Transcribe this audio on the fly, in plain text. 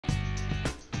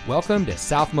Welcome to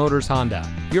South Motors Honda,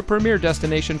 your premier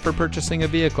destination for purchasing a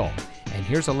vehicle. And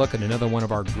here's a look at another one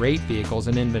of our great vehicles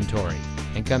in inventory.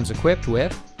 And comes equipped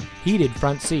with heated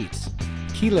front seats,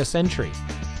 keyless entry,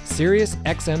 Sirius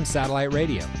XM satellite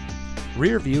radio,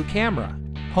 rear view camera,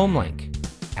 HomeLink,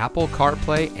 Apple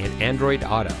CarPlay and Android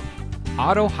Auto,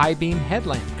 auto high beam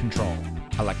headlamp control,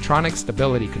 electronic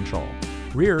stability control,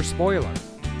 rear spoiler,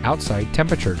 outside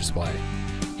temperature display,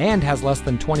 and has less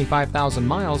than 25,000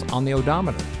 miles on the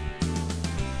odometer.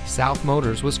 South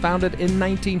Motors was founded in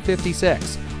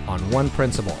 1956 on one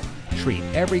principle: treat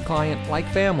every client like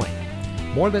family.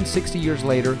 More than 60 years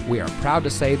later, we are proud to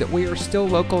say that we are still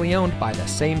locally owned by the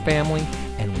same family,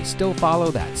 and we still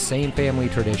follow that same family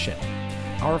tradition.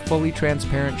 Our fully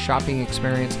transparent shopping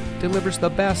experience delivers the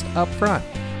best up front,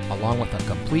 along with a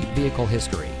complete vehicle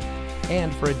history.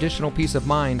 And for additional peace of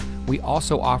mind, we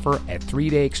also offer a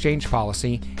 3-day exchange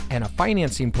policy and a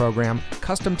financing program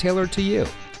custom tailored to you.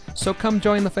 So come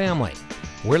join the family.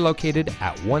 We're located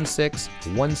at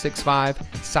 16165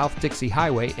 South Dixie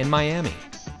Highway in Miami.